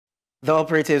The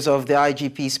operatives of the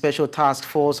IGP Special Task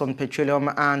Force on Petroleum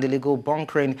and Illegal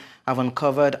Bunkering have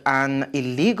uncovered an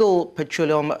illegal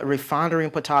petroleum refinery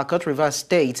in Port Harcourt, Rivers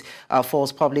State.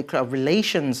 Force Public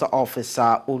Relations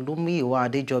Officer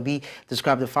Onabanjo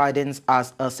described the findings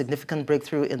as a significant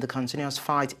breakthrough in the continuous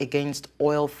fight against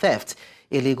oil theft,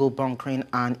 illegal bunkering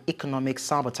and economic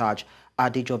sabotage.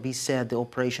 Adejobi said the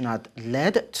operation had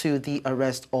led to the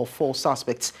arrest of 4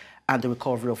 suspects and the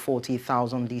recovery of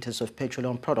 40,000 litres of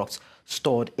petroleum products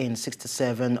stored in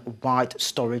 67 white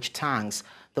storage tanks.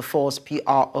 The force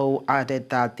PRO added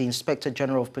that the Inspector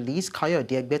General of Police,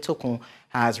 Kayode Egbetokun,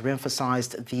 has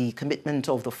re-emphasized the commitment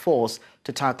of the force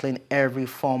to tackling every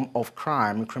form of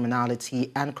crime, criminality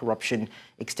and corruption,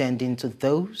 extending to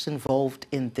those involved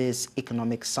in this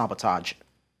economic sabotage.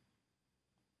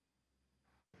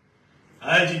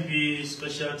 IGP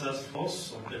Special Task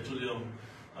Force on Petroleum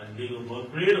and Illegal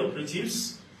Bunkering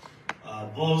operatives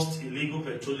bust illegal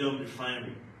petroleum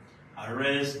refinery,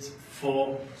 arrest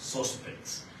 4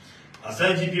 suspects. As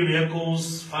IGP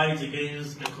re-echoes fight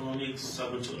against economic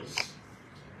saboteurs,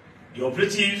 the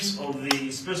operatives of the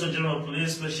Inspector General of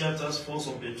Police Special Task Force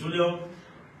on Petroleum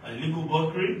and Illegal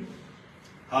Bunkering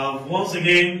have once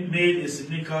again made a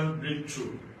significant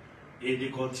breakthrough in the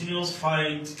continuous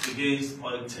fight against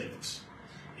oil theft,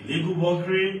 illegal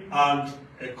bunkering and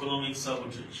economic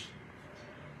sabotage.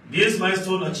 This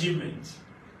milestone achievement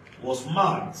was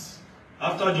marked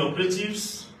after the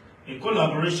operatives, in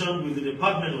collaboration with the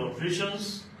Department of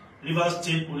Operations, Rivers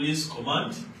State Police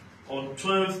Command, on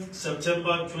 12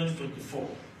 September 2024,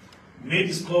 made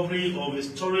discovery of a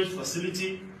storage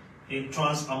facility in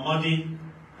Trans-Amadi,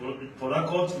 Port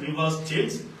Harcourt, Rivers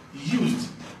State, used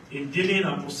in dealing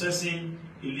and processing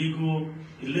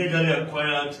illegally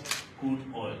acquired crude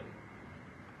oil.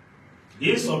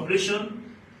 This operation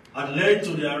had led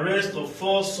to the arrest of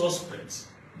 4 suspects,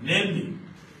 namely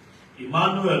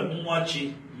Emmanuel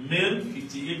Mwachi, male,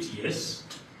 58 years,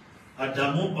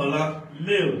 Adamu Bala,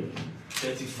 male,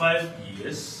 35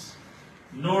 years,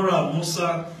 Nora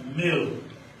Musa, male,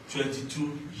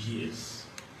 22 years,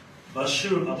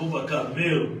 Bashir Abubakar,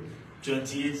 male,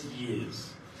 28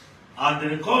 years, and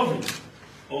the recovery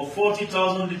of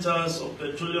 40,000 litres of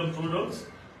petroleum products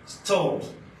stored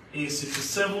in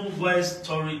 67 white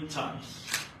storage tanks.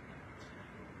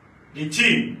 The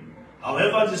team,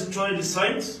 however, destroyed the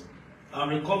site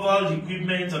and recovered the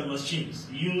equipment and machines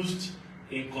used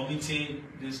in committing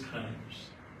these crimes.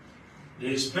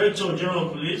 The Inspector General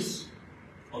of Police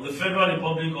of the Federal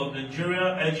Republic of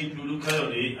Nigeria, IGP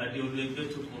Kayode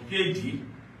Egbetokun PhD,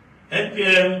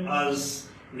 NPM has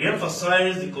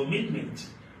re-emphasized the commitment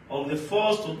of the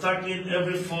force to tackling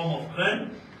every form of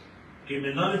crime,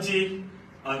 criminality,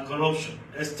 and corruption,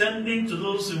 extending to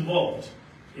those involved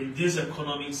in this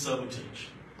economic sabotage.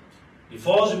 The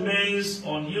force remains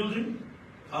unyielding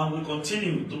and will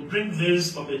continue to bring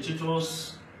these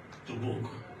perpetrators to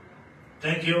book.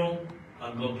 Thank you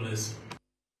and God bless you.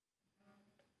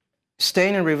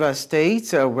 Staying in Rivers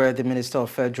State, where the Minister of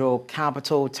Federal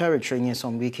Capital Territory,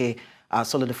 Nyesom Wike,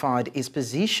 solidified his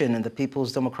position in the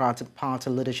People's Democratic Party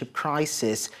leadership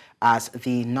crisis as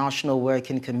the National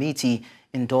Working Committee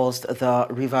endorsed the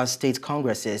Rivers State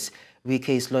Congresses.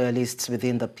 Wike's loyalists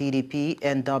within the PDP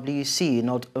and WC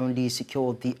not only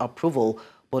secured the approval,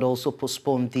 but also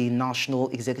postponed the National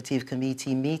Executive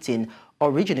Committee meeting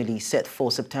originally set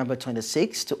for September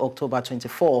 26 to October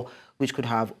 24, which could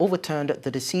have overturned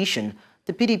the decision.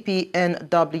 The PDP and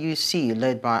WC,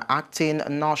 led by Acting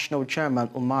National Chairman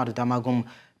Umar Damagum,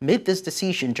 made this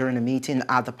decision during a meeting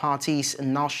at the party's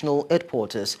national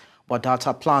headquarters,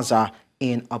 Wadata Plaza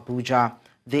in Abuja.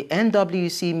 The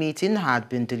NWC meeting had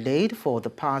been delayed for the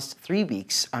past 3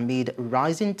 weeks amid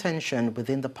rising tension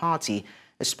within the party,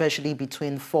 especially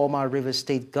between former Rivers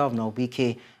State Governor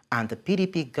Wike and the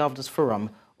PDP Governors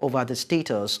Forum over the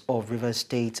status of Rivers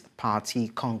State Party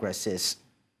Congresses.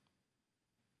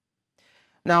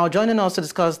 Now, joining us to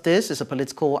discuss this is a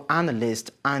political analyst,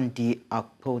 Andy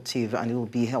Akpotive, and he will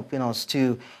be helping us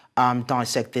to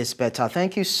dissect this better.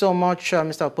 Thank you so much,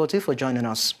 Mr. Akpotive, for joining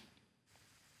us.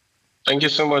 Thank you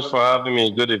so much for having me.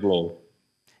 Good evening.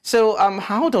 So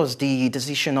how does the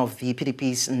decision of the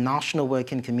PDP's National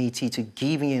Working Committee to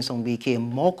give Nyesom Wike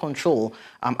more control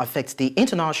affect the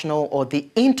international or the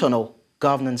internal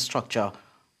governance structure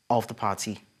of the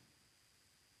party?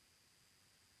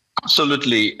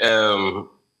 Absolutely.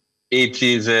 It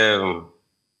is,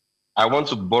 I want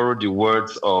to borrow the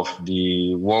words of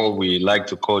the one we like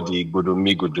to call the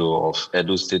Godomigodo of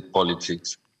Edo State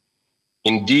politics.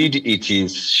 Indeed, it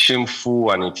is shameful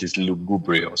and it is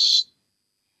lugubrious.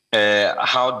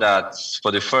 How that,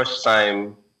 for the first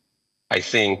time, I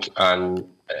think, an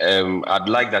I'd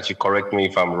like that you correct me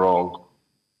if I'm wrong.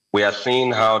 We are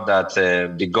seeing how that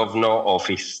the governor of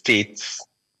a state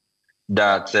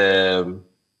that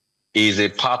is a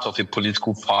part of a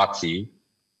political party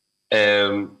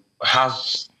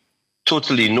has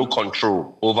totally no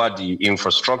control over the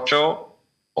infrastructure or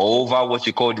over what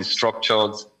you call the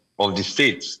structures of the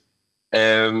state.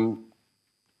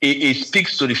 It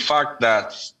speaks to the fact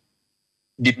that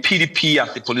the PDP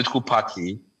as a political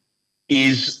party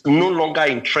is no longer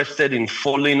interested in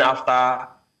following after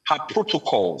her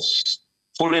protocols,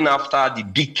 following after the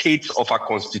dictates of our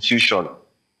constitution,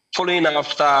 following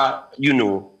after,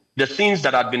 the things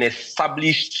that had been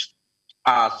established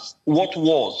as what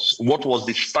was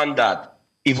the standard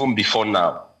even before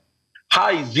now.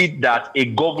 How is it that a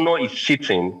governor is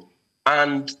sitting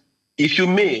and, if you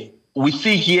may, we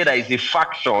see here there is a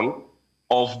faction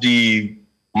of the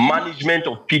management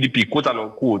of PDP, quote and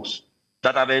unquote,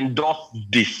 that have endorsed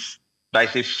this. There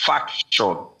is a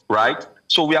faction, right?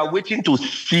 So we are waiting to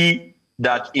see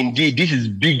that indeed this is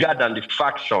bigger than the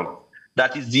faction.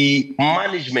 That is the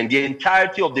management, the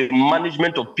entirety of the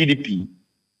management of PDP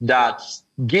that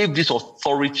gave this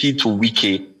authority to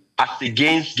Wike as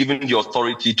against giving the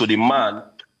authority to the man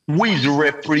who is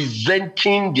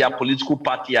representing their political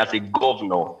party as a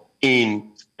governor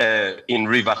in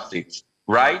Rivers State,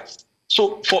 right?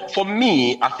 So for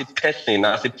me, as a person,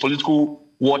 as a political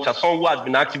watcher, someone who has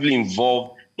been actively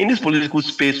involved in this political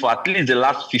space for at least the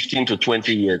last 15 to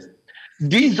 20 years,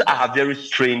 these are very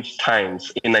strange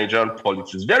times in Nigerian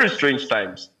politics, very strange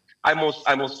times. I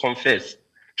must confess.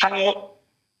 How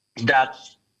that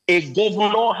a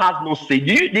governor has no say.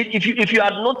 If you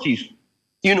had noticed,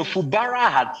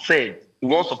 Fubara had said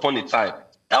once upon a time,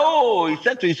 he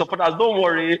said to his supporters, don't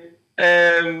worry,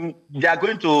 they are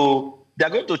going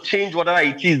to change whatever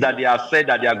it is that they have said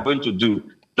that they are going to do.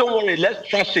 Don't worry, let's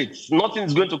trash it. Nothing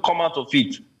is going to come out of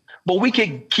it. But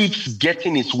Wike keeps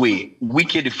getting his way.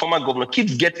 Wike, the former governor,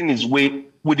 keeps getting his way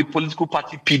with the political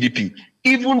party PDP,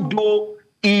 even though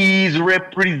he is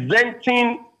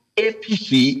representing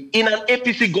APC in an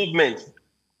APC government.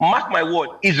 Mark my word,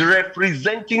 is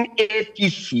representing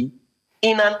APC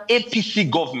in an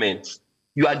APC government.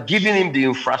 You are giving him the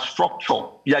infrastructure.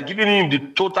 You are giving him the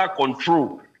total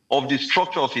control of the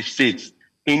structure of his state.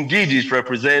 Indeed, it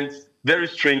represents very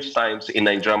strange times in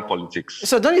Nigerian politics.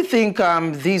 So don't you think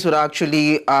these would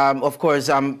actually, of course,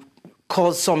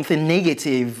 cause something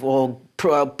negative or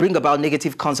bring about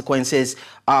negative consequences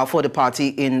for the party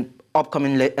in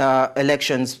upcoming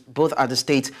elections, both at the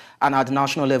state and at the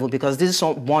national level? Because this is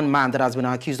one man that has been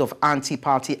accused of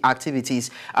anti-party activities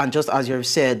and, just as you've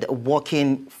said,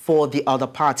 working for the other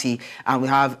party, and we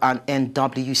have an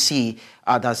NWC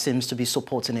that seems to be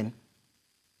supporting him.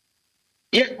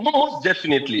 Yeah, most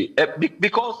definitely,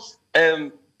 because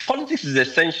politics is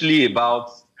essentially about,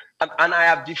 and I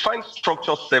have defined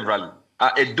structure severally.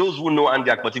 Those who know Andy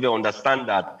Akpotibe understand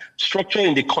that structure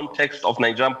in the context of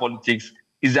Nigerian politics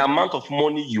is the amount of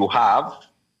money you have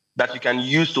that you can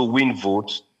use to win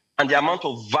votes and the amount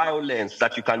of violence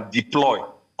that you can deploy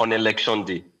on election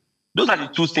day. Those are the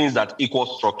two things that equal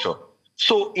structure.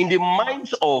 So in the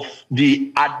minds of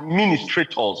the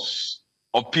administrators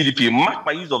of PDP, mark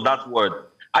my use of that word,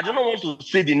 I don't want to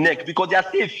say the next, because there are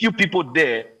still a few people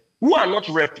there who are not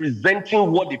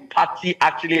representing what the party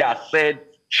actually has said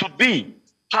should be.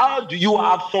 How do you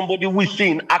have somebody who is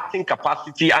in acting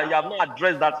capacity and you have not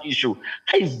addressed that issue?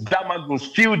 How is Damagun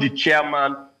still the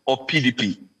chairman of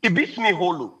PDP? It beats me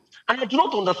hollow. And I do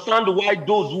not understand why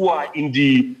those who are in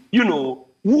the,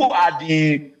 who are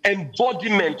the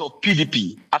embodiment of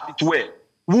PDP, as it were,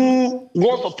 who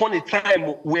once upon a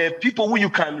time were people who you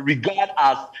can regard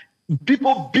as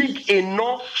people big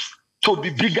enough to be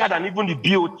bigger than even the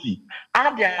BOT,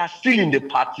 and they are still in the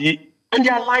party and they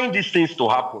are allowing these things to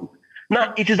happen.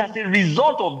 Now, it is as a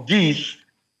result of this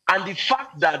and the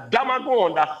fact that Damagun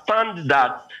understands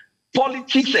that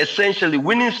politics, essentially,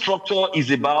 winning structure is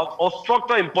about, or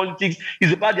structure in politics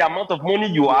is about the amount of money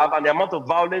you have and the amount of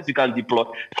violence you can deploy.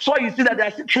 So you see that they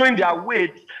are still throwing their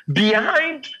weight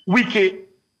behind Wike.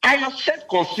 I have said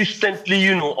consistently,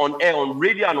 on air, on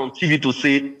radio, and on TV to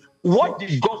say, what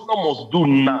the governor must do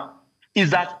now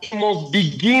is that he must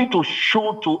begin to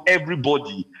show to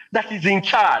everybody that he's in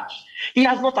charge. He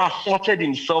has not asserted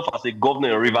himself as a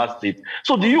governor in Rivers State.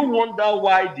 So do you wonder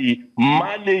why the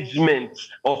management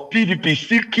of PDP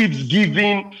still keeps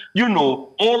giving,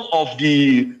 all of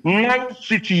the 9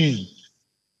 cities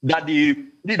that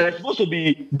they're supposed to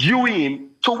be due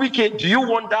him So Wike, do you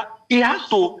wonder? He has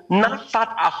to now start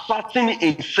asserting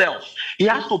himself. He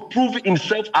has to prove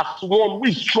himself as one who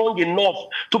is strong enough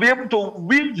to be able to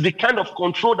wield the kind of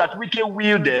control that Wike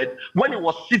wielded when he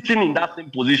was sitting in that same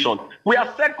position. We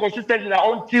have said consistently that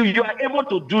until you are able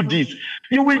to do this,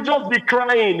 you will just be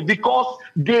crying because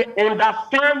they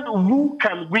understand who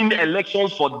can win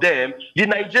elections for them the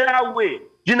Nigeria way.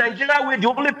 The Nigeria way, the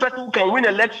only person who can win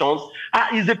elections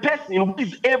is the person who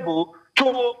is able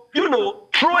to,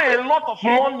 throw a lot of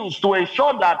monies to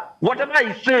ensure that whatever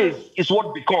he says is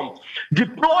what becomes.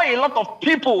 Deploy a lot of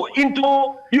people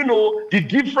into, the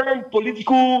different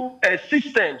political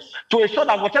systems to ensure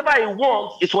that whatever he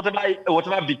wants is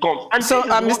whatever becomes. And so,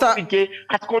 Mr. Wike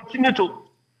has continued to.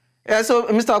 Yeah, so,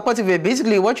 Mr. Akwative,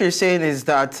 basically what you're saying is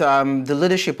that the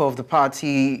leadership of the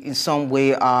party in some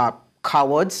way are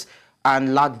cowards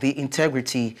and lack the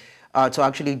integrity to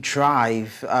actually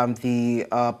drive the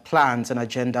plans and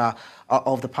agenda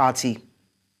of the party.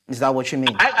 Is that what you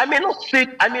mean? I may not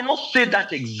say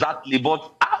that exactly,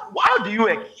 but how do you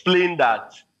explain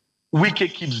that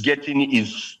Wike keeps getting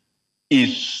his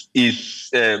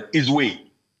way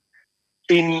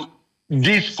in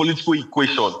this political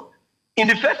equation? In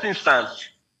the first instance,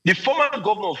 the former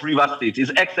governor of Rivers State,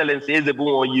 His Excellency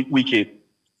Ezebunwo Wike,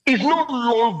 is no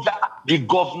longer the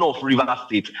governor of Rivers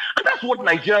State. And that's what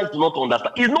Nigerians do not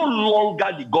understand. He's no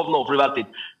longer the governor of Rivers State.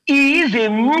 He is a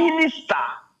minister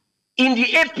in the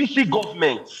APC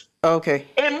government. Okay.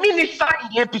 A minister in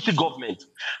the APC government.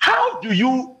 Why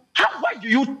do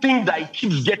you think that he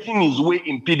keeps getting his way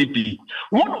in PDP?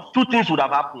 One of two things would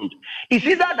have happened. It's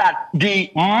either that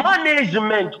the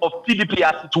management of PDP,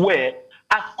 as it were,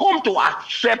 has come to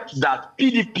accept that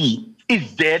PDP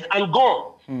is dead and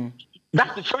gone.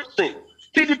 That's the first thing.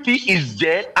 PDP is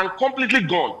dead and completely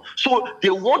gone. So they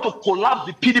want to collapse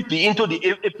the PDP into the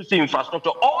APC infrastructure,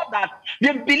 or that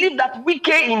they believe that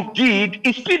Wike indeed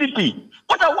is PDP.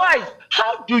 Otherwise,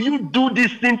 how do you do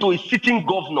this thing to a sitting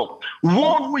governor?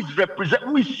 One who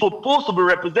is supposed to be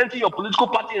representing your political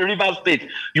party in Rivers State.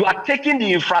 You are taking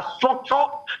the infrastructure,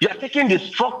 you are taking the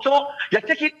structure, you are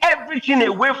taking everything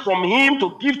away from him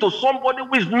to give to somebody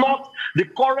who is not the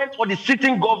current or the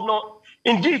sitting governor.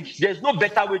 Indeed, there's no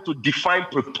better way to define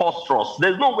preposterous.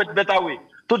 There's no better way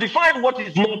to define what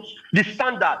is not the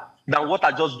standard than what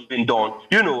has just been done,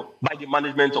 by the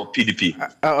management of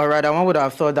PDP. All right, and one would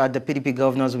have thought that the PDP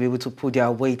governors will be able to put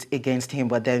their weight against him,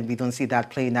 but then we don't see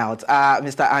that playing out.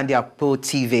 Mr. Andy Akpo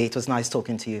TV, it was nice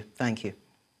talking to you. Thank you.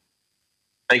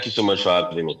 Thank you so much for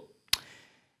having me.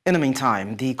 In the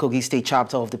meantime, the Kogi State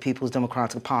chapter of the People's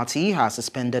Democratic Party has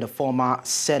suspended a former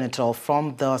senator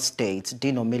from the state,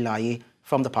 Dino Milaye,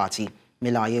 from the party.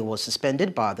 Milaye was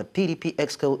suspended by the PDP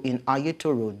Exco in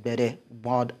Ayetoro Bede,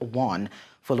 Ward 1,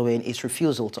 following its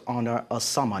refusal to honor a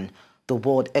summon. The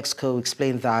Ward Exco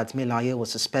explained that Milaye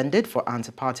was suspended for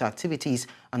anti-party activities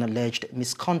and alleged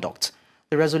misconduct.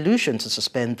 The resolution to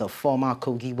suspend the former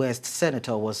Kogi West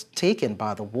senator was taken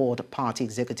by the Ward Party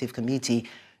Executive Committee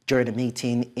during a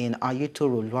meeting in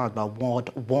Ayetoro Luagba Ward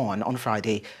 1 on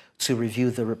Friday to review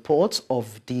the report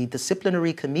of the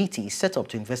disciplinary committee set up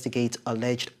to investigate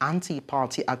alleged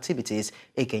anti-party activities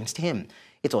against him.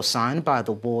 It was signed by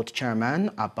the ward chairman,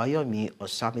 Abayomi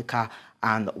Osamika,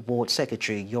 and ward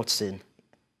secretary, Yotsin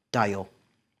Dayo.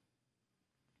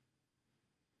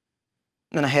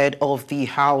 And ahead of the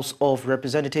House of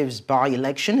Representatives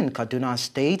by-election in Kaduna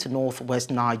State, northwest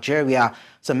Nigeria,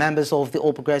 some members of the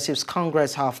All Progressives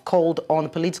Congress have called on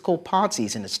political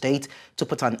parties in the state to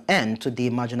put an end to the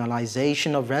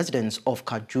marginalization of residents of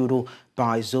Kajuru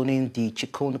by zoning the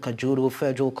Chikun-Kajuru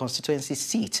Federal Constituency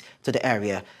seat to the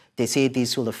area. They say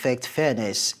this will affect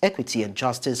fairness, equity and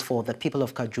justice for the people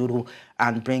of Kajuru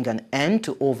and bring an end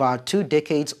to over 2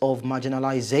 decades of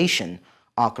marginalization.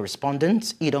 Our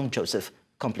correspondent, Edong Joseph,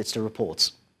 completes the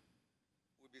reports.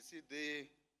 We beseech thee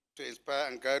to inspire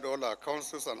and guide all our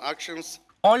counsels and actions.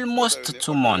 Almost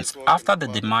 2 months after the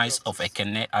demise of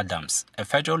Ekene Adams, a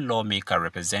federal lawmaker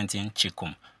representing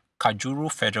Chikum,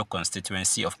 Kajuru Federal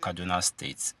Constituency of Kaduna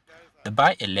State, the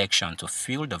by-election to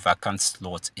fill the vacant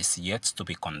slot is yet to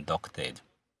be conducted.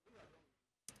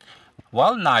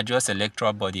 While Nigeria's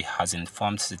electoral body has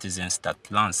informed citizens that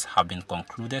plans have been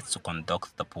concluded to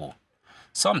conduct the poll,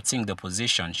 some think the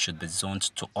position should be zoned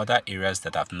to other areas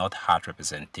that have not had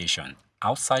representation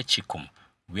outside Chikum,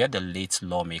 where the late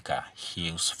lawmaker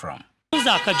hails from.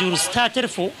 Kajuru started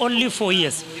for only 4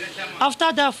 years.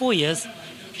 After that 4 years,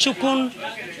 Chikum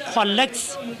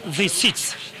collects the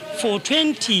seats for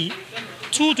 22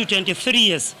 to 23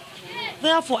 years.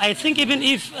 Therefore, I think even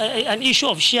if an issue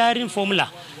of sharing formula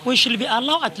we should be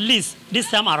allowed at least this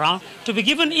time around to be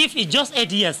given if it's just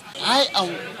 8 years. I am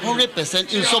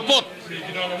 100% in support,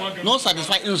 not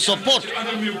satisfied, in support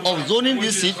of zoning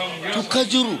this seat to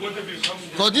Kajuru.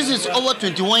 Because this is over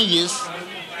 21 years,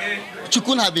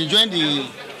 Chukun have been joining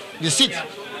the seat.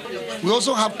 We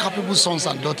also have capable sons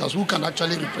and daughters who can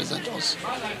actually represent us.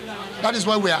 That is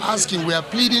why we are asking, we are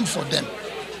pleading for them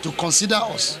to consider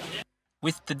us.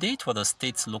 With the date for the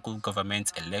state's local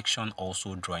government election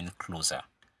also drawing closer,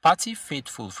 party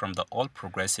faithful from the All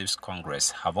Progressives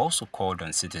Congress have also called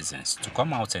on citizens to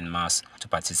come out en masse to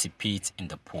participate in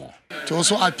the poll. To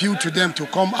also appeal to them to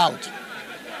come out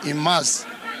in mass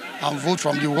and vote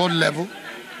from the world level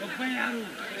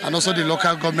and also the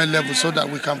local government level so that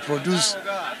we can produce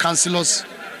councillors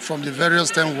from the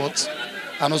various 10 wards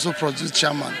and also produce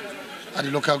chairman at the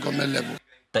local government level.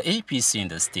 The APC in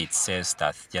the state says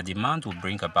that their demand will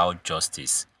bring about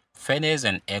justice, fairness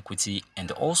and equity, and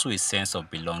also a sense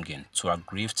of belonging to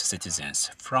aggrieved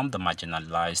citizens from the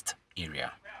marginalized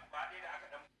area.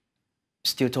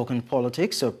 Still talking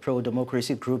politics, a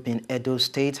pro-democracy group in Edo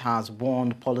State has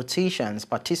warned politicians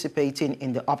participating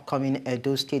in the upcoming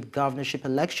Edo State governorship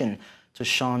election to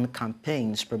shun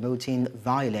campaigns promoting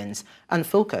violence and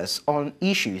focus on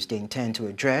issues they intend to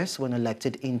address when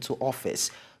elected into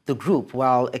office. The group,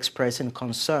 while expressing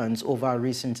concerns over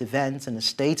recent events in the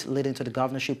state leading to the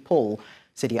governorship poll,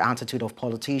 said the attitude of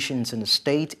politicians in the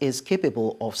state is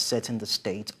capable of setting the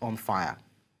state on fire.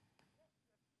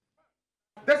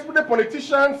 Desperate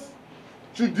politicians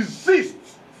should desist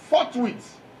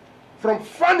forthwith from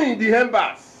fanning the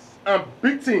embers and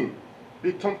beating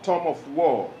the tom-tom of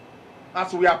war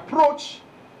as we approach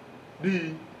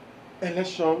the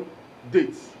election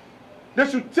dates. They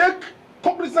should take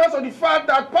cognizance of the fact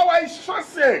that power is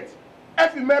transient,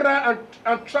 ephemeral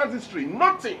and transitory.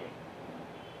 Nothing,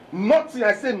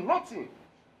 I say nothing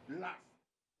lasts.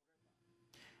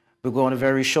 We'll go on a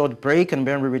very short break, and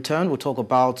when we return, we'll talk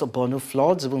about Borno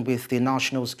floods, even with the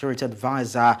National Security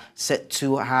Advisor set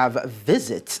to have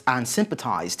visits and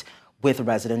sympathized with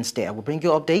residents there. We'll bring you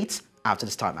updates after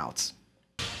this timeout.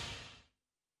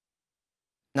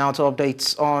 Now to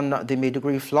updates on the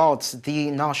Maiduguri floods.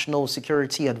 The National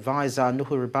Security Advisor,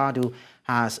 Nuhu Ribadu,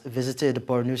 has visited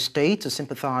Borno State to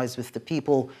sympathize with the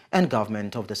people and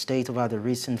government of the state over the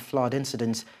recent flood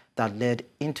incidents that led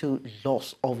into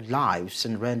loss of lives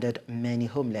and rendered many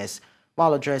homeless.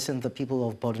 While addressing the people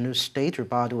of Borno State,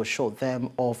 Ribadu assured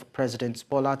them of President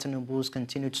Bola Tinubu's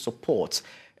continued support.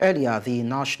 Earlier, the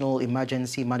National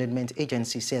Emergency Management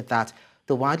Agency said that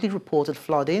the widely reported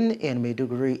flooding in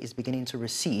Maiduguri is beginning to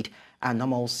recede and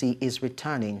normalcy is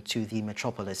returning to the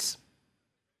metropolis.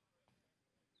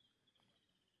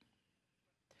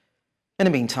 In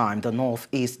the meantime, the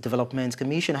Northeast Development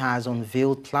Commission has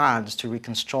unveiled plans to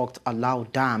reconstruct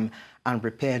Alau Dam and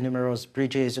repair numerous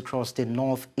bridges across the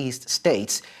northeast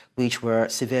states, which were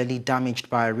severely damaged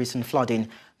by recent flooding.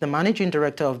 The managing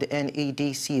director of the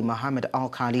NEDC, Mohammed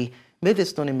Al-Khali, made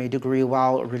this known in Maiduguri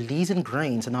while releasing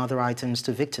grains and other items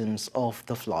to victims of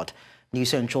the flood. News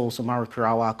Central's Omar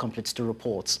Kurawa completes the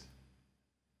reports.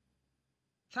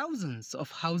 Thousands of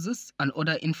houses and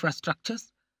other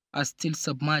infrastructures are still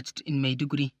submerged in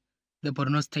Maiduguri, the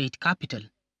Borno State capital.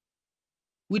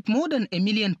 With more than 1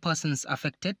 million persons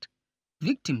affected,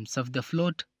 victims of the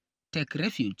flood take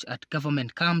refuge at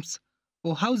government camps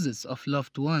or houses of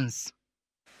loved ones.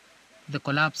 The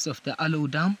collapse of the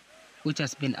Alau Dam, which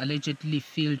has been allegedly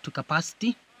filled to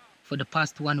capacity for the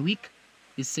past 1 week,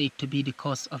 is said to be the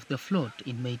cause of the flood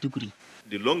in Maiduguri.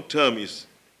 The long term is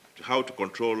how to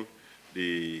control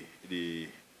the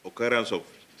occurrence of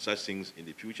such things in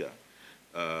the future.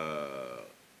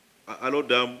 Alau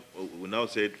Dam, we now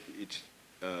said it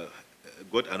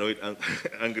got annoyed,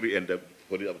 angry, and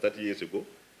for 30 years ago,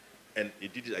 and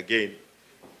it did it again.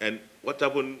 And what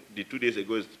happened the 2 days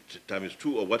ago is times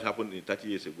 2 of what happened in 30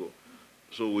 years ago.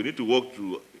 So we need to work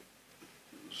to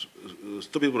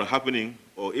stop it from happening,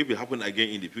 or if it happens again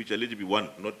in the future, let it be 1,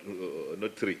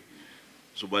 not 3.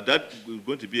 So, but that is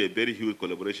going to be a very huge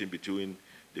collaboration between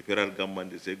the federal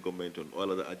government, the state government, and all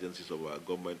other agencies of our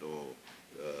government or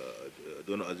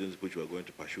donor agencies which we are going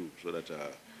to pursue, so that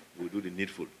we do the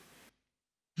needful.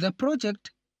 The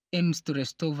project aims to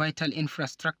restore vital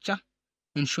infrastructure,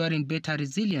 ensuring better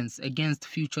resilience against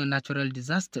future natural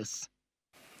disasters.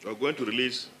 We are going to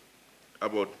release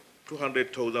about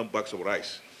 200,000 bags of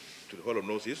rice to the whole of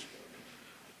Northeast,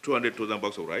 200,000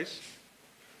 bags of rice.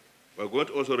 We are going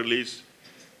to also release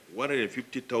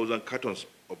 150,000 cartons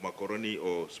of macaroni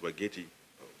or spaghetti.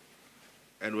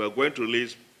 And we are going to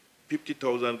release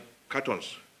 50,000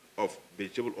 cartons of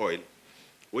vegetable oil.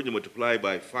 When you multiply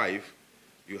by 5,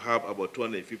 you have about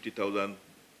 250,000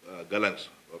 gallons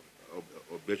of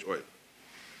bleach oil.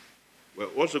 We're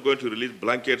also going to release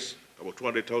blankets, about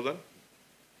 200,000.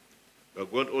 We're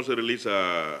going to also release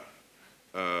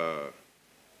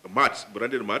mats,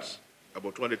 branded mats,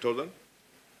 about 200,000.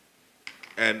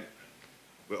 And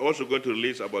we're also going to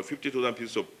release about 50,000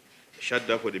 pieces of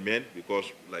shelter for the men, because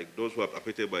like those who are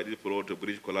affected by this flood, the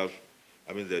bridge collapse,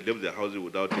 I mean, they left their houses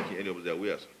without taking any of their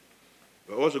wares.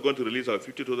 We're also going to release our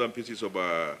 50,000 pieces of,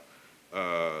 for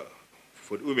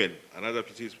the women, another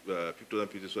 50,000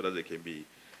 pieces so that they can be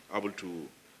able to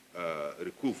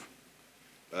recoup.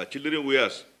 Children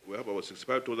wares, we have about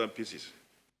 65,000 pieces.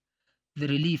 The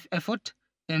relief effort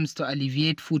aims to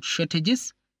alleviate food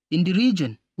shortages in the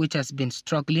region, which has been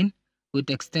struggling with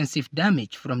extensive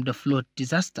damage from the flood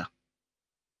disaster.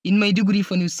 In Maiduguri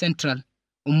for News Central,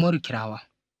 Umaru Kirawa.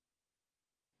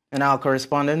 And our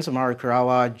correspondent, Umaru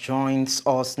Kirawa, joins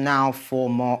us now for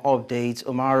more updates.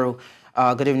 Umaru,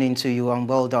 good evening to you and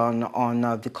well done on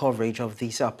the coverage of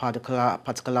this particular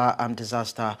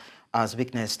disaster as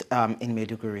witnessed in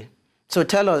Maiduguri. So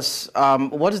tell us,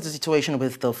 what is the situation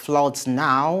with the floods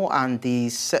now and the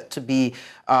set to be,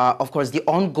 of course, the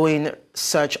ongoing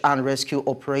search and rescue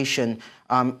operation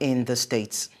in the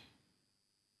states?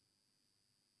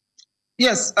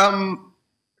 Yes,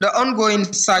 the ongoing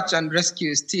search and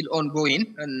rescue is still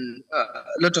ongoing, and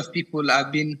a lot of people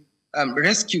have been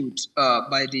rescued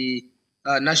by the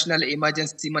National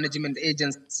Emergency Management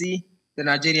Agency, the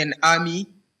Nigerian Army,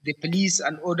 the police,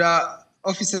 and other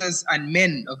officers and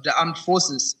men of the armed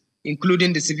forces,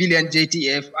 including the civilian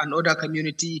JTF and other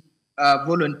community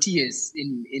volunteers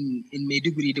in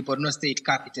Maiduguri, the Borno state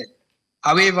capital.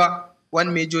 However,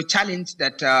 one major challenge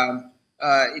that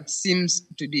it seems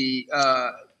to be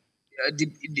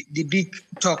the big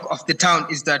talk of the town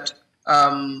is that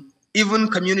even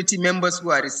community members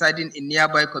who are residing in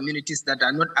nearby communities that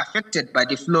are not affected by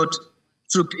the flood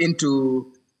troop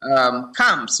into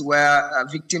camps where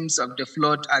victims of the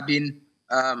flood have been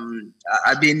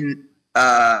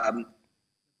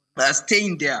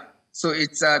staying there. So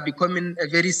it's becoming a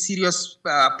very serious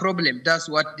problem. That's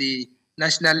what the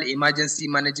National Emergency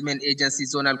Management Agency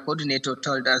Zonal Coordinator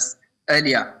told us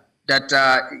earlier, that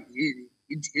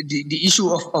the issue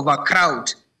of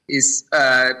overcrowd is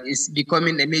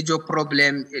becoming a major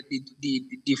problem.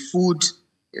 The food,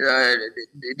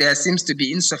 there seems to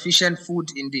be insufficient food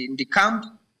in the camp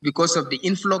because of the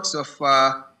influx of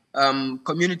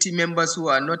community members who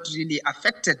are not really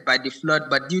affected by the flood,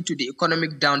 but due to the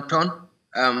economic downturn,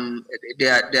 they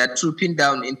are trooping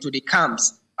down into the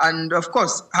camps. And of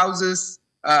course, houses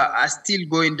are still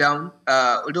going down,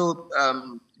 although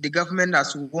the government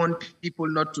has warned people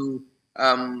not to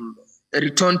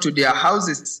return to their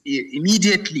houses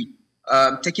immediately,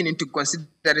 taking into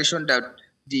consideration that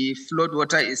the flood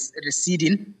water is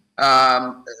receding.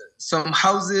 Some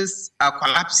houses are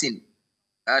collapsing,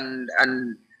 and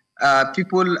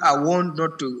people are warned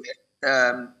not to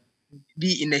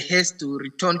be in a haste to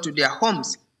return to their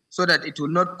homes so that it will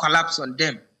not collapse on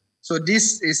them. So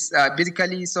this is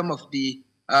basically some of the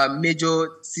major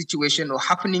situation or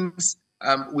happenings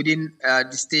within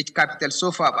the state capital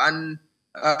so far. And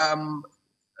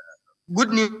good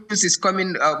news is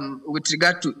coming with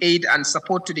regard to aid and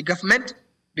support to the government,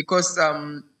 because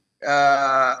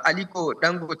Aliko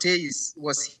Dangote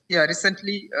was here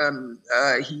recently.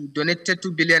 He donated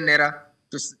 2 billion naira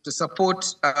to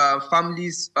support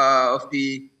families of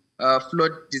the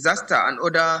flood disaster and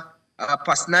other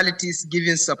personalities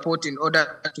giving support in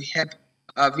order to help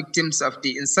victims of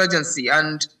the insurgency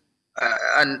and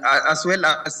as well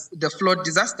as the flood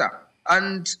disaster.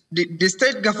 And the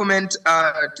state government,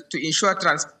 to ensure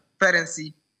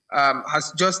transparency,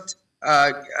 has just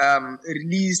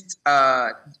released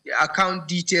account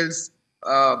details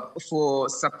for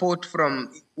support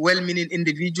from well-meaning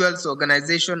individuals,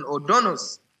 organizations, or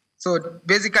donors. So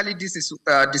basically, this is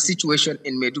the situation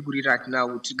in Maiduguri right now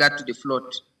with regard to the flood.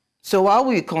 So while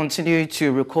we continue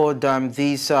to record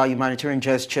these humanitarian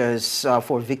gestures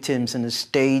for victims in the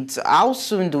state, how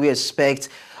soon do we expect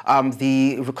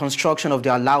the reconstruction of the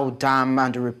Alau Dam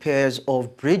and the repairs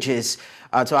of bridges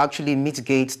to actually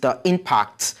mitigate the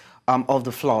impact of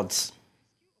the floods?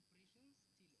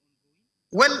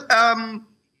 Well,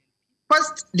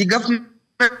 first, the government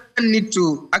need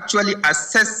to actually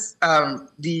assess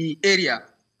the area.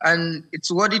 And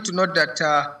it's worthy to note that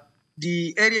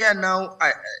the area now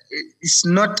is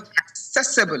not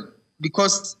accessible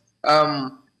because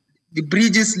the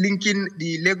bridges linking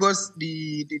the Lagos,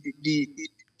 the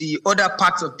other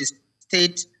parts of the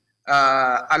state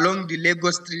along the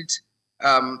Lagos Street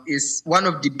is one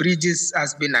of the bridges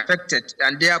has been affected,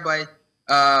 and thereby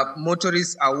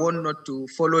motorists are warned not to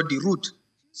follow the route.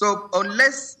 So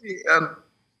unless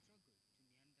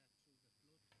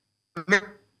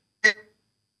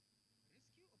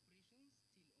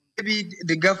maybe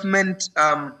the government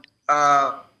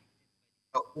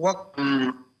work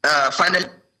finally,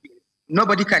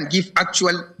 nobody can give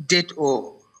actual date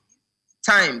or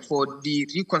time for the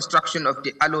reconstruction of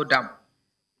the Alo Dam.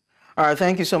 All right,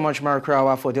 thank you so much, Mark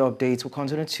Rawa, for the updates. We'll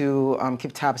continue to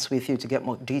keep tabs with you to get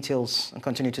more details and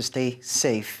continue to stay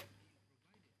safe.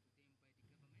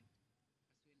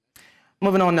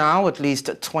 Moving on now, at least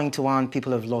 21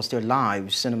 people have lost their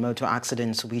lives in a motor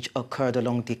accident which occurred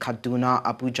along the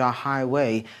Kaduna-Abuja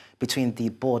highway between the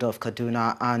border of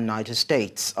Kaduna and Niger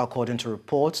States. According to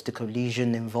reports, the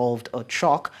collision involved a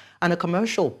truck and a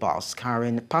commercial bus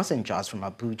carrying passengers from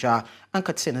Abuja and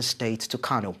Katsina State to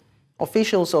Kano.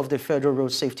 Officials of the Federal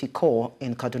Road Safety Corps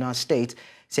in Kaduna State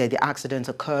said the accident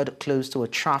occurred close to a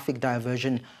traffic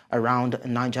diversion around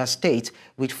Niger State,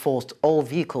 which forced all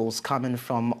vehicles coming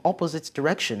from opposite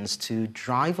directions to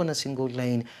drive on a single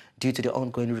lane due to the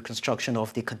ongoing reconstruction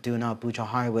of the Kaduna-Abuja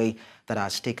highway that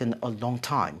has taken a long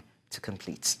time to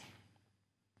complete.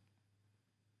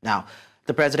 Now,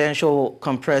 the Presidential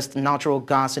Compressed Natural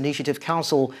Gas Initiative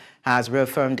Council has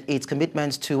reaffirmed its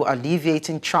commitment to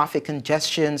alleviating traffic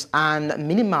congestions and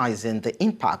minimizing the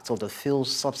impact of the fuel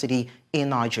subsidy in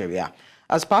Nigeria.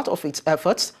 As part of its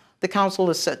efforts, the council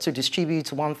is set to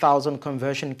distribute 1,000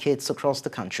 conversion kits across the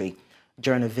country.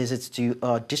 During a visit to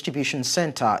a distribution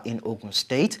center in Ogun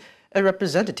State, a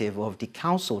representative of the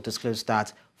council disclosed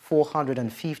that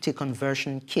 450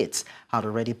 conversion kits had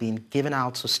already been given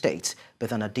out to states,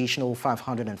 with an additional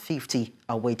 550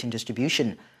 awaiting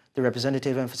distribution. The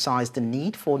representative emphasized the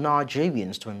need for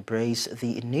Nigerians to embrace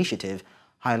the initiative,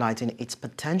 highlighting its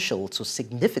potential to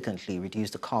significantly reduce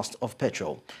the cost of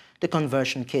petrol. The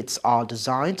conversion kits are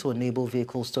designed to enable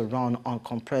vehicles to run on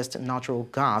compressed natural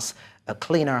gas, a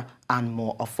cleaner and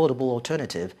more affordable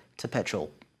alternative to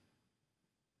petrol.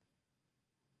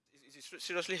 It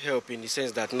seriously help in the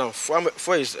sense that now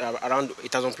fuel is around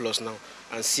 8,000 plus now,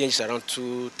 and CNG is around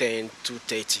 210,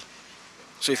 230.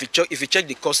 So if you check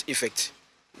the cost effect,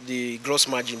 the gross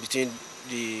margin between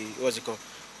the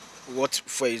what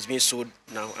fuel is being sold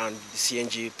now and the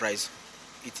CNG price,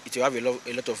 it will have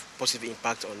a lot of positive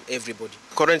impact on everybody.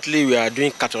 Currently, we are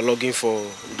doing cataloging for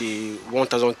the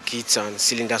 1,000 kits and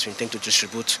cylinders we intend to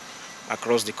distribute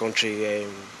across the country: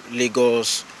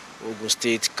 Lagos, Ogun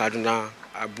State, Kaduna,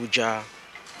 Abuja,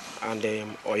 and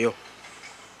Oyo.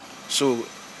 So,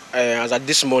 as at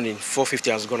this morning,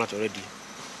 450 has gone out already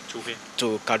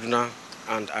to Kaduna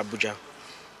and Abuja.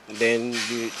 Then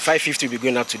the 550 will be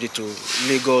going out today to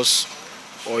Lagos,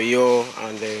 Oyo,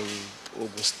 and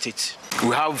Ogun State.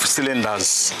 We have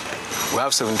cylinders. We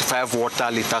have 75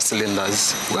 water liter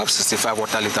cylinders. We have 65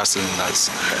 water liter cylinders.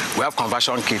 We have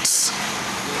conversion kits.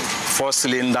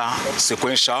 4-cylinder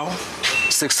sequential,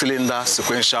 6-cylinder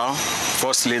sequential,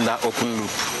 4-cylinder open loop.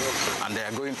 And they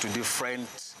are going to different.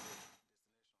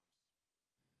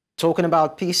 Talking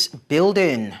about peace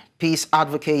building, peace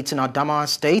advocates in Adamawa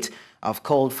State have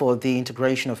called for the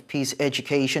integration of peace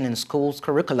education in schools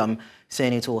curriculum,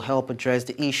 saying it will help address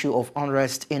the issue of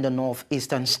unrest in the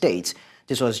northeastern states.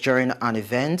 This was during an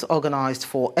event organized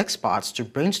for experts to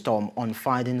brainstorm on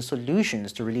finding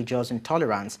solutions to religious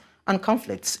intolerance and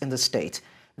conflicts in the state.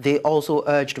 They also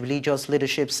urged religious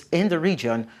leaderships in the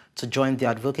region to join the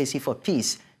advocacy for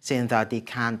peace, saying that they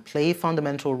can play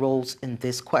fundamental roles in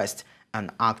this quest and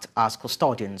act as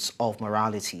custodians of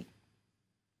morality.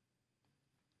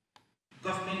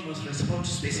 Government must respond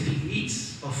to specific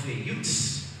needs of the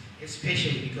youths,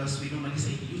 especially because we normally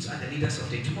say the youths are the leaders of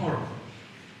the tomorrow.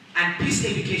 And peace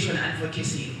education and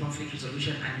advocacy in conflict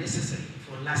resolution are necessary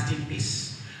for lasting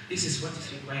peace. This is what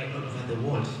is required all over the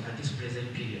world at this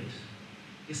present period.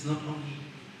 It's not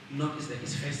is that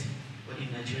it's first, but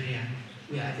in Nigeria,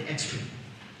 we are at the extreme.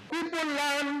 People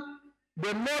learn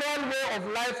the moral way of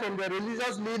life from the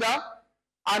religious leader,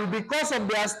 and because of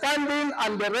their standing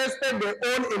and the respect they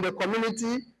own in the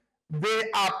community, they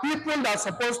are people that are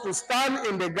supposed to stand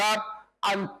in the gap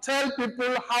and tell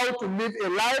people how to live a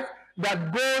life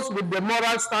that goes with the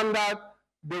moral standard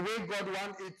the way God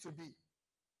wants it to be.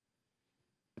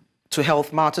 To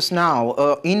health matters now.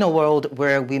 In a world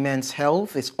where women's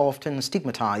health is often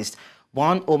stigmatized,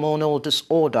 one hormonal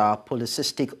disorder,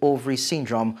 polycystic ovary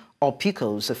syndrome, or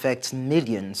PCOS, affects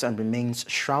millions and remains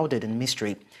shrouded in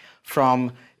mystery.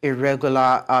 From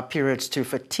irregular periods to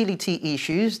fertility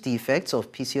issues, the effects of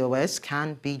PCOS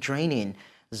can be draining.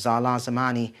 Zala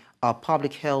Zamani, a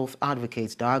public health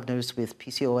advocate diagnosed with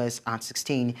PCOS at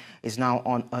 16, is now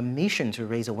on a mission to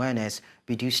raise awareness,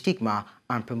 reduce stigma,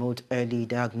 and promote early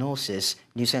diagnosis.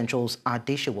 New Central's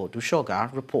Adeshewo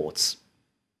Dushoga reports.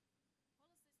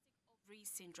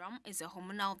 Syndrome is a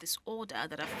hormonal disorder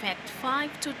that affects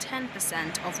 5 to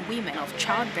 10% of women of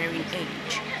childbearing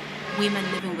age. Women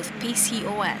living with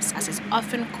PCOS, as is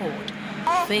often called,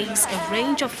 face a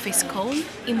range of physical,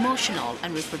 emotional,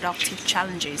 and reproductive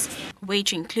challenges,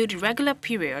 which include irregular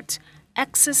periods,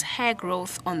 excess hair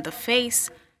growth on the face,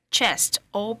 chest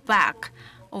or back,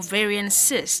 ovarian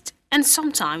cyst, and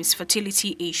sometimes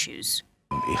fertility issues.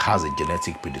 It has a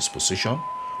genetic predisposition,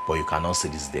 but you cannot say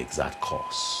this is the exact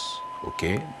cause.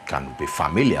 Okay, it can be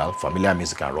familial. Familial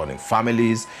means it can run in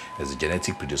families. There's a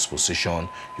genetic predisposition.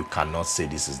 You cannot say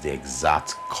this is the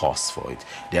exact cause for it.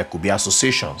 There could be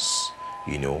associations.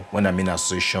 You know, when I mean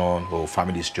association,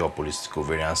 family history of polycystic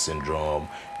ovarian syndrome,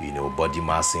 body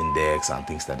mass index and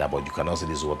things like that, but you cannot say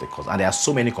this is what they cause. And there are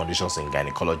so many conditions in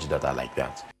gynecology that are like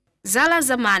that. Zala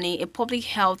Zamani, a public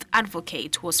health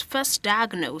advocate, was first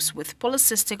diagnosed with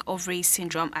polycystic ovary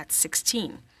syndrome at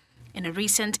 16. In a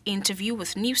recent interview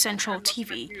with New Central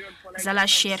TV, Zala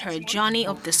shared her journey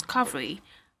of discovery,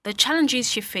 the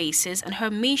challenges she faces, and her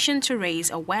mission to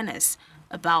raise awareness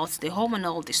about the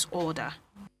hormonal disorder.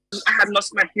 I had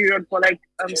lost my period for like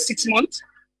 6 months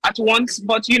at once,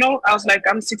 but I was like,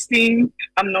 I'm 16,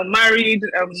 I'm not married,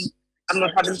 I'm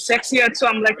not having sex yet, so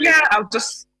I'm like, yeah, I'll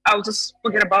just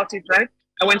forget about it, right?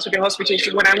 I went to the hospital.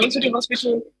 When I went to the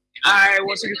hospital, I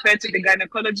was referred to the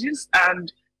gynecologist,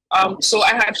 and so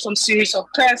I had some series of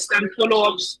tests and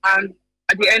follow-ups, and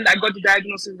at the end I got the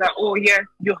diagnosis that, oh yeah,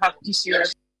 you have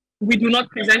PCOS. We do not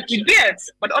present with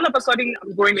beards, but all of a sudden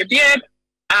I'm growing a beard,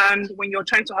 and when you're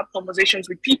trying to have conversations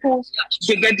with people,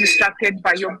 they get distracted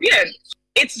by your beard.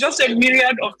 It's just a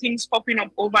myriad of things popping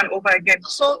up over and over again.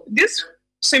 So these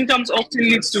symptoms often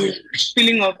lead to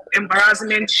feeling of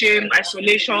embarrassment, shame,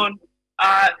 isolation.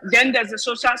 Then there's the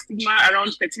social stigma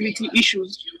around fertility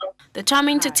issues.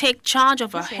 Determined to take charge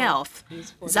of her health,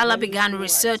 Zala began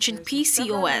researching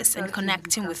PCOS and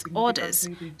connecting with others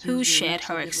who shared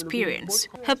her experience.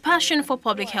 Her passion for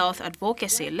public health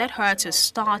advocacy led her to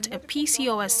start a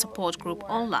PCOS support group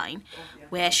online,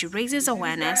 where she raises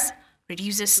awareness,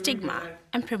 reduces stigma,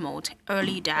 and promotes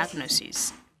early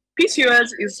diagnosis. PCOS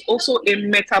is also a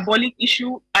metabolic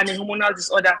issue and a hormonal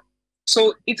disorder.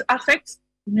 So it affects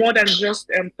more than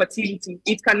just fertility.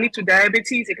 It can lead to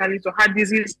diabetes, it can lead to heart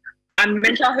disease, and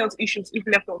mental health issues if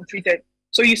left untreated.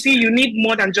 So you see, you need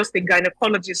more than just a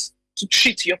gynecologist to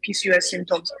treat your PCOS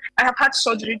symptoms. I have had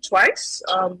surgery twice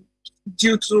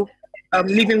due to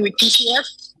living with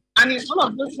PCOS. And in all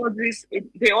of those surgeries,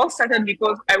 they all started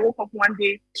because I woke up one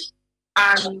day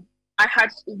and I had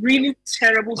really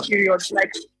terrible periods.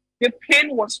 Like, the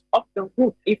pain was off the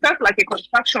roof. It felt like a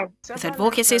contraction. With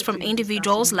advocacies from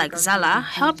individuals like Zala,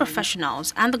 health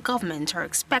professionals and the government are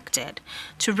expected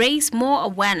to raise more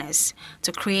awareness,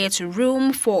 to create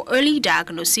room for early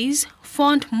diagnoses,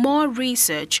 fund more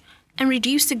research, and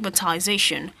reduce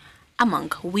stigmatization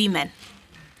among women.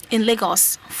 In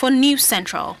Lagos, for News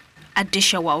Central,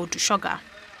 Adeshewo Dushoga.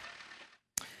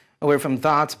 Away from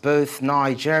that, both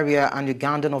Nigeria and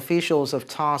Ugandan officials have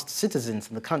tasked citizens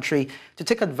in the country to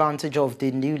take advantage of the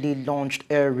newly launched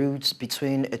air routes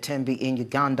between Etembi in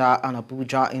Uganda and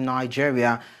Abuja in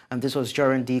Nigeria. And this was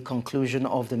during the conclusion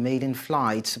of the maiden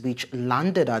flights, which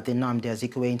landed at the Nnamdi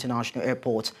Azikiwe International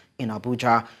Airport in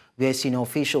Abuja, where senior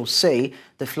officials say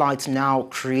the flights now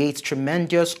create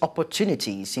tremendous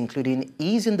opportunities, including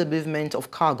easing the movement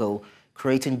of cargo,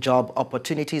 creating job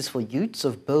opportunities for youths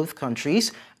of both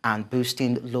countries, and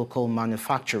boosting local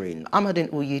manufacturing. Amadin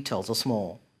Uyi tells us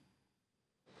more.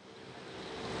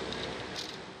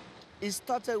 It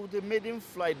started with a maiden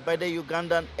flight by the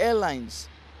Ugandan Airlines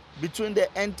between the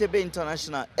Entebbe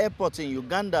International Airport in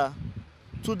Uganda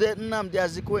to the Nnamdi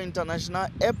Azikiwe International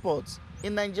Airport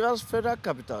in Nigeria's Federal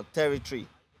Capital Territory.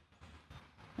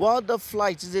 While the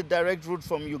flight is a direct route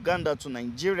from Uganda to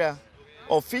Nigeria,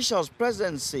 officials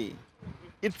present say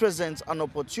it presents an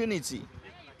opportunity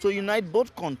to unite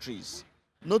both countries,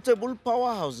 notable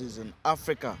powerhouses in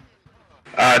Africa.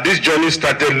 This journey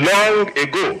started long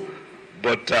ago,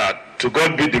 but to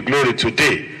God be the glory.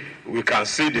 Today, we can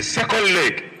see the second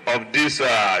leg of this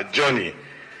journey.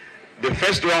 The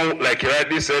first one, like you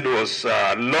rightly said, was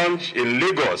launched in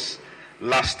Lagos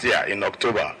last year in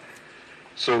October.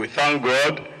 So we thank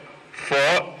God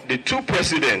for the two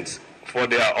presidents for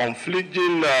their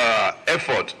unflinching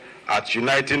effort at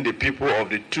uniting the people of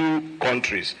the two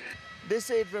countries. They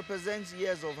say it represents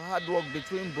years of hard work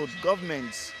between both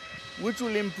governments, which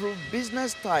will improve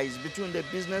business ties between the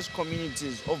business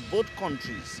communities of both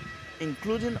countries,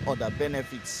 including other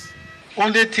benefits.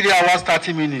 Only 3 hours,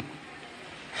 30 minutes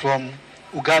from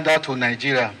Uganda to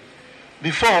Nigeria.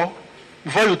 Before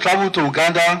you travel to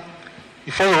Uganda,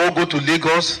 before you all go to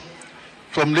Lagos,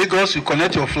 from Lagos you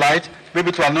connect your flight,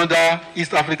 maybe to another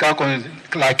East African country,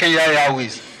 like Kenya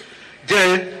Airways.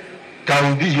 There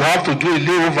will be, you have to do a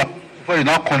layover before you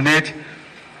now connect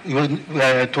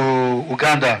to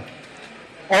Uganda.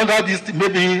 Under this,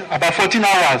 maybe about 14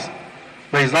 hours,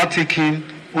 but it's not taking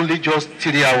only just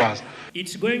 3 hours.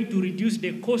 It's going to reduce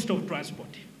the cost of transport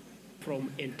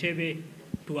from Entebbe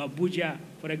to Abuja,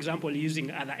 for example,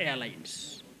 using other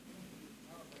airlines.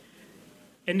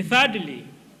 And thirdly,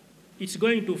 it's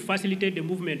going to facilitate the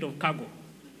movement of cargo,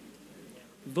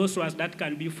 those ones that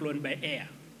can be flown by air,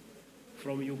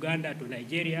 from Uganda to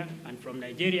Nigeria and from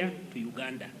Nigeria to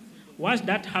Uganda. Once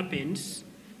that happens,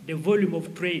 the volume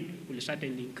of trade will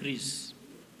certainly increase.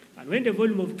 And when the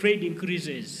volume of trade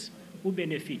increases, who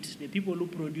benefits? The people who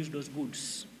produce those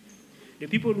goods, the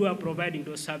people who are providing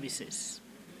those services.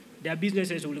 Their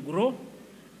businesses will grow,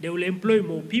 they will employ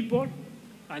more people,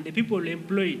 and the people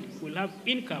employed will have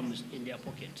incomes in their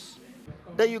pockets.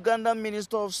 The Ugandan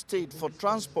Minister of State for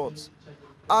Transport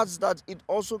adds that it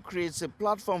also creates a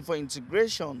platform for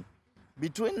integration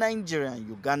between Nigeria and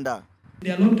Uganda.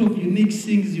 There are a lot of unique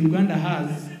things Uganda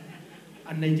has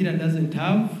and Nigeria doesn't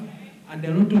have, and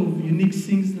there are a lot of unique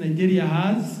things Nigeria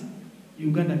has,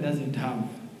 Uganda doesn't have.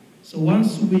 So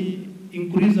once we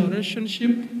increase our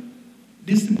relationship,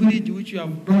 this bridge which you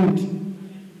have brought,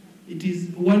 it is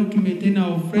one to maintain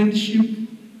our friendship,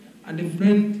 and the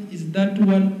friend is that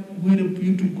one who will help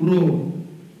you to grow.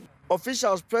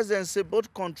 Officials present say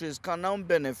both countries can now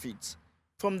benefit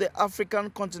from the African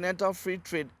Continental Free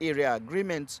Trade Area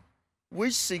Agreement,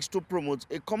 which seeks to promote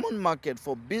a common market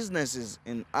for businesses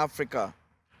in Africa.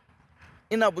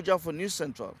 In Abuja for News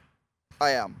Central,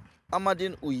 I am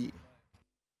Amadine Uyi.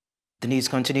 The news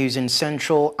continues in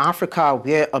Central Africa,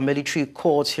 where a military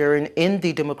court hearing in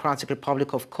the Democratic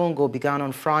Republic of Congo began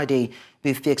on Friday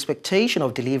with the expectation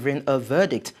of delivering a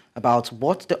verdict about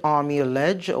what the army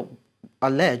alleged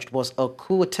was a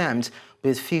coup attempt,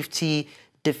 with 50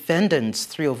 defendants,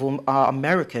 3 of whom are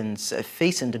Americans,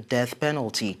 facing the death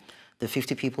penalty. The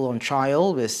 50 people on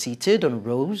trial were seated on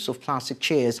rows of plastic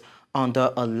chairs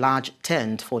under a large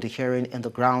tent for the hearing in the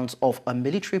grounds of a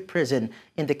military prison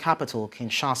in the capital,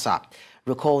 Kinshasa.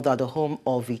 Recall that the home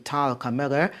of Vital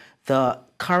Kamerhe, the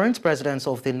current president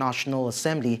of the National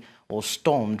Assembly, was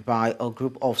stormed by a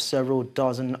group of several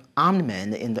dozen armed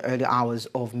men in the early hours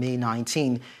of May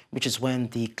 19, which is when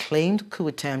the claimed coup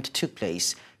attempt took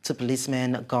place. 2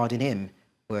 policemen guarding him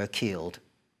were killed.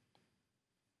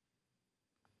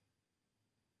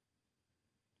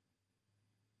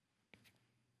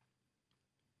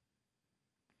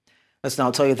 Let's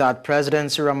now tell you that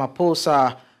President Cyril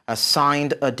Ramaphosa has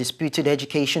signed a disputed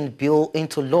education bill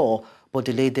into law, but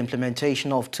delayed the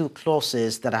implementation of 2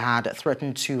 clauses that had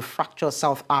threatened to fracture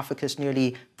South Africa's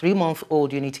nearly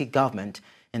 3-month-old unity government.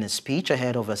 In a speech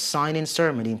ahead of a signing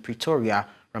ceremony in Pretoria,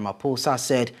 Ramaphosa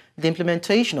said the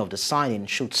implementation of the signing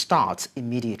should start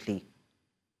immediately.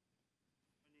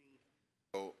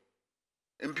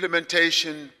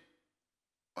 Implementation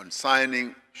on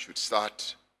signing should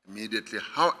start immediately.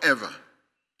 However,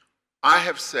 I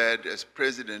have said as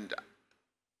president,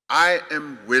 I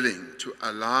am willing to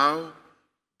allow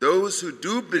those who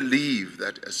do believe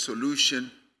that a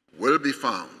solution will be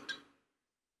found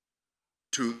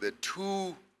to the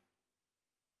 2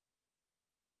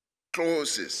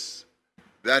 clauses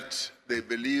that they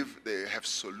believe they have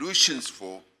solutions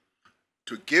for,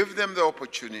 to give them the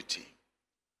opportunity.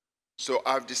 So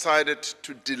I've decided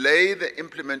to delay the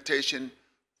implementation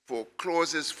for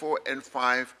clauses 4 and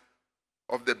 5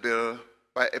 of the bill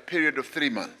by a period of 3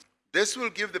 months. This will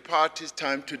give the parties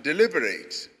time to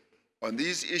deliberate on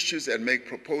these issues and make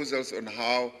proposals on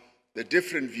how the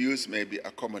different views may be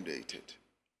accommodated.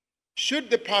 Should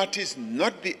the parties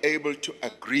not be able to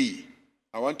agree,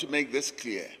 I want to make this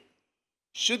clear,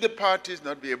 should the parties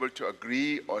not be able to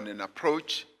agree on an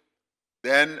approach,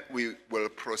 then we will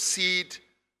proceed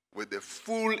with the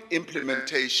full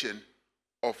implementation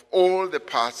of all the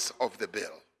parts of the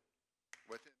bill.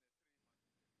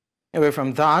 Away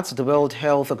from that, the World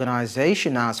Health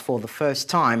Organization has for the first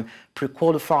time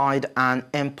pre-qualified an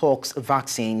Mpox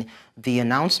vaccine. The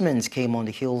announcement came on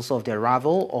the heels of the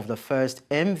arrival of the first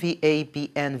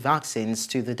MVA-BN vaccines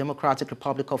to the Democratic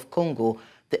Republic of Congo,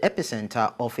 the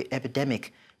epicenter of the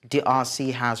epidemic.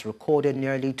 DRC has recorded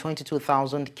nearly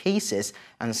 22,000 cases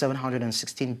and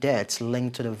 716 deaths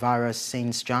linked to the virus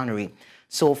since January.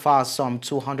 So far, some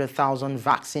 200,000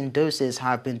 vaccine doses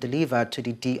have been delivered to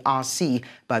the DRC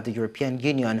by the European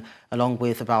Union, along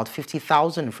with about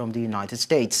 50,000 from the United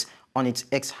States. On its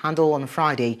X handle on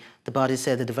Friday, the body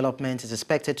said the development is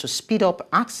expected to speed up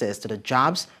access to the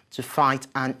jabs to fight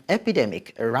an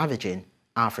epidemic ravaging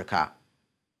Africa.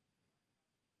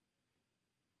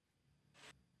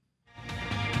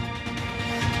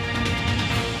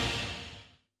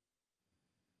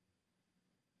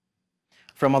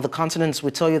 From other continents, we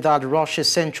tell you that Russia's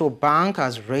central bank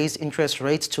has raised interest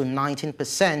rates to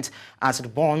 19% as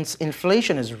it warns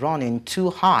inflation is running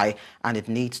too high and it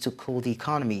needs to cool the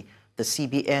economy. The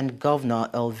CBN Governor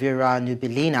Elvira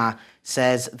Nubilina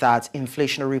says that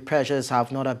inflationary pressures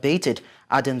have not abated,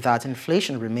 adding that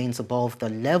inflation remains above the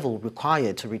level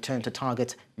required to return to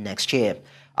target next year.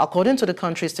 According to the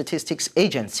country's statistics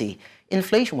agency,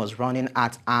 inflation was running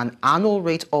at an annual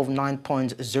rate of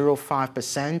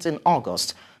 9.05% in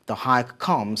August. The hike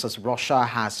comes as Russia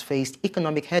has faced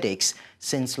economic headaches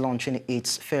since launching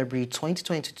its February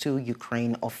 2022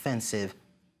 Ukraine offensive.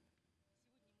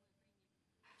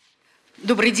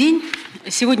 Добрый день.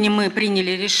 Сегодня мы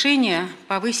приняли решение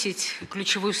повысить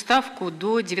ключевую ставку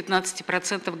до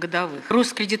 19% годовых.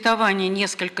 Рост кредитования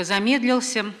несколько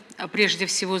замедлился, прежде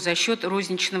всего за счет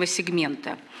розничного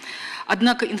сегмента.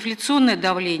 Однако инфляционное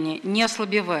давление не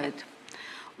ослабевает.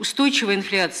 Устойчивая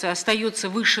инфляция остается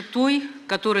выше той,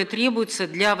 которая требуется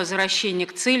для возвращения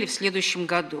к цели в следующем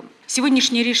году.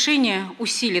 Сегодняшнее решение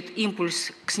усилит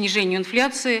импульс к снижению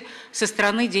инфляции со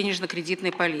стороны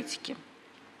денежно-кредитной политики.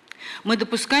 Мы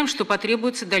допускаем, что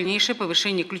потребуется дальнейшее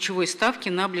повышение ключевой ставки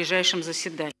на ближайшем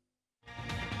заседании.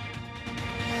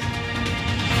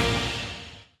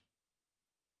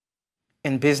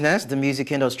 In business, the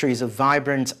music industry is a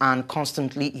vibrant and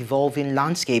constantly evolving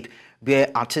landscape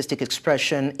where artistic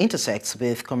expression intersects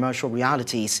with commercial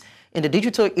realities. In the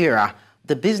digital era,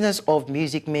 the business of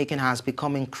music making has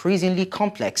become increasingly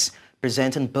complex,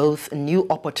 presenting both new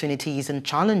opportunities and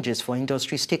challenges for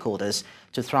industry stakeholders.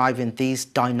 To thrive in this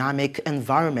dynamic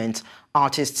environment,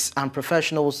 artists and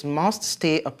professionals must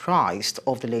stay apprised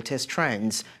of the latest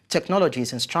trends,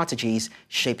 technologies and strategies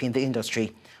shaping the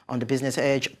industry. On the Business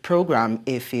Edge program,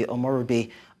 Efe Omorube,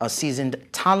 a seasoned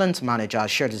talent manager,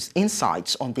 shared his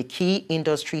insights on the key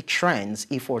industry trends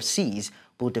he foresees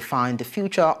will define the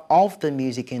future of the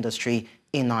music industry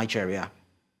in Nigeria.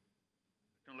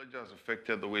 Technology has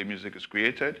affected the way music is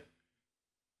created.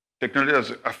 Technology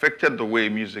has affected the way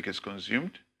music is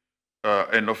consumed.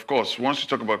 And of course, once you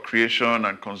talk about creation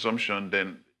and consumption,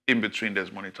 then in between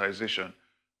there's monetization.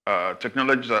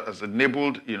 Technology has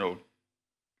enabled,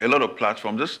 a lot of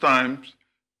platforms. This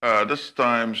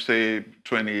time, say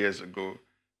 20 years ago,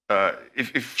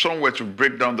 if someone were to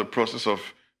break down the process of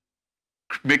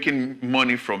making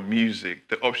money from music,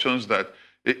 the options that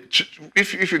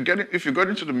if you got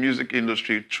into the music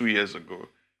industry 2 years ago,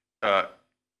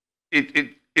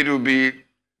 it will be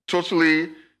totally,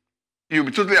 you'll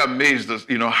be totally amazed as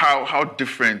how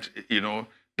different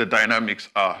the dynamics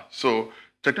are. So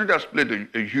technology has played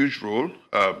a huge role.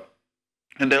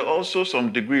 And there are also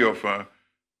some degree of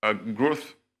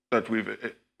growth that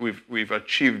we've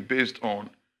achieved based on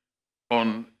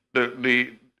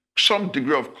some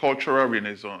degree of cultural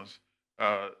renaissance.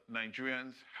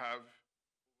 Nigerians have.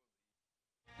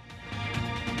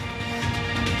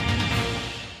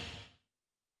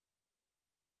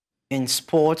 In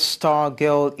sports, star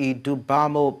girl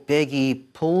Idubamo Begi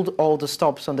pulled all the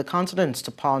stops on the continent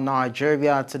to power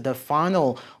Nigeria to the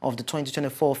final of the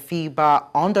 2024 FIBA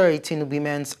Under-18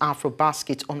 Women's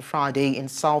Afrobasket on Friday in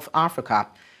South Africa.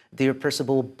 The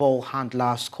irrepressible ball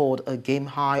handler scored a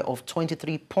game-high of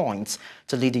 23 points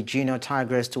to lead the Junior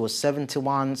Tigers to a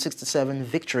 71-67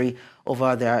 victory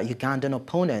over their Ugandan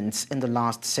opponents in the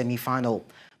last semi-final.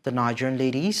 The Nigerian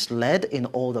ladies led in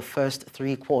all the first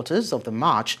 3 quarters of the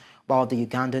match, while the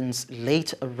Ugandans'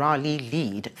 late rally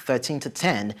lead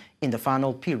 13-10 in the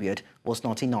final period was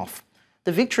not enough.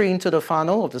 The victory into the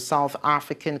final of the South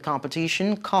African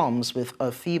competition comes with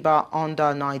a FIBA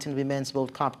Under-19 Women's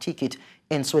World Cup ticket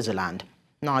in Switzerland.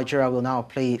 Nigeria will now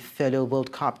play fellow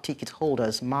World Cup ticket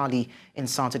holders Mali in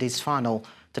Saturday's final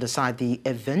to decide the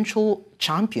eventual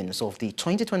champions of the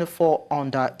 2024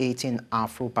 Under-18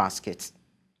 Afrobasket.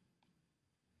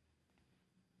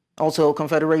 Also,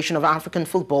 Confederation of African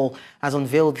Football has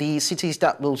unveiled the cities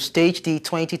that will stage the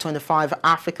 2025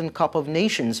 African Cup of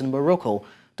Nations in Morocco.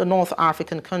 The North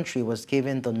African country was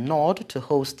given the nod to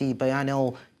host the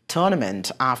biennial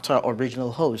tournament after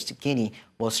original host Guinea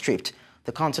was stripped.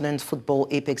 The continent football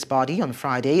apex body on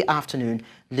Friday afternoon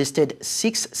listed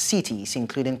 6 cities,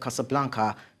 including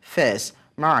Casablanca, Fez,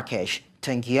 Marrakesh,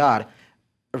 Tangier,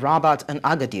 Rabat and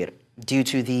Agadir. Due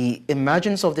to the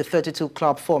emergence of the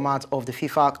 32-club format of the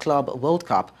FIFA Club World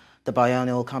Cup, the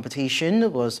biennial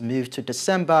competition was moved to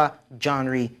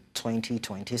December-January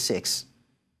 2026.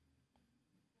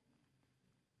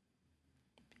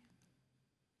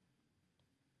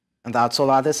 And that's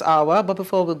all at this hour, but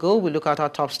before we go, we look at our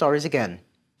top stories again.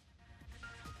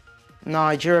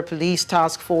 Nigeria Police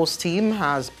Task Force team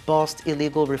has bust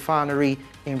illegal refinery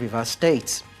in Rivers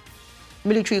State.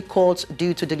 Military courts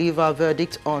due to deliver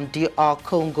verdict on DR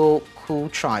Congo coup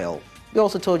trial. We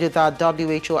also told you that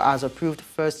WHO has approved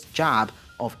first jab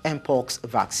of Mpox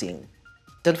vaccine.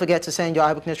 Don't forget to send your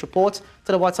eyewitness report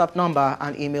to the WhatsApp number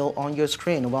and email on your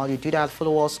screen. While you do that,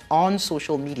 follow us on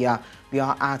social media. We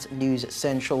are at News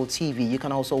Central TV. You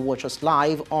can also watch us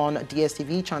live on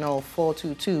DSTV channel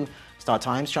 422, Star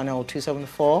Times channel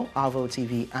 274, Avo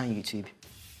TV and YouTube.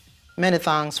 Many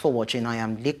thanks for watching. I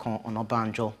am Lekan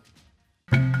Onabanjo.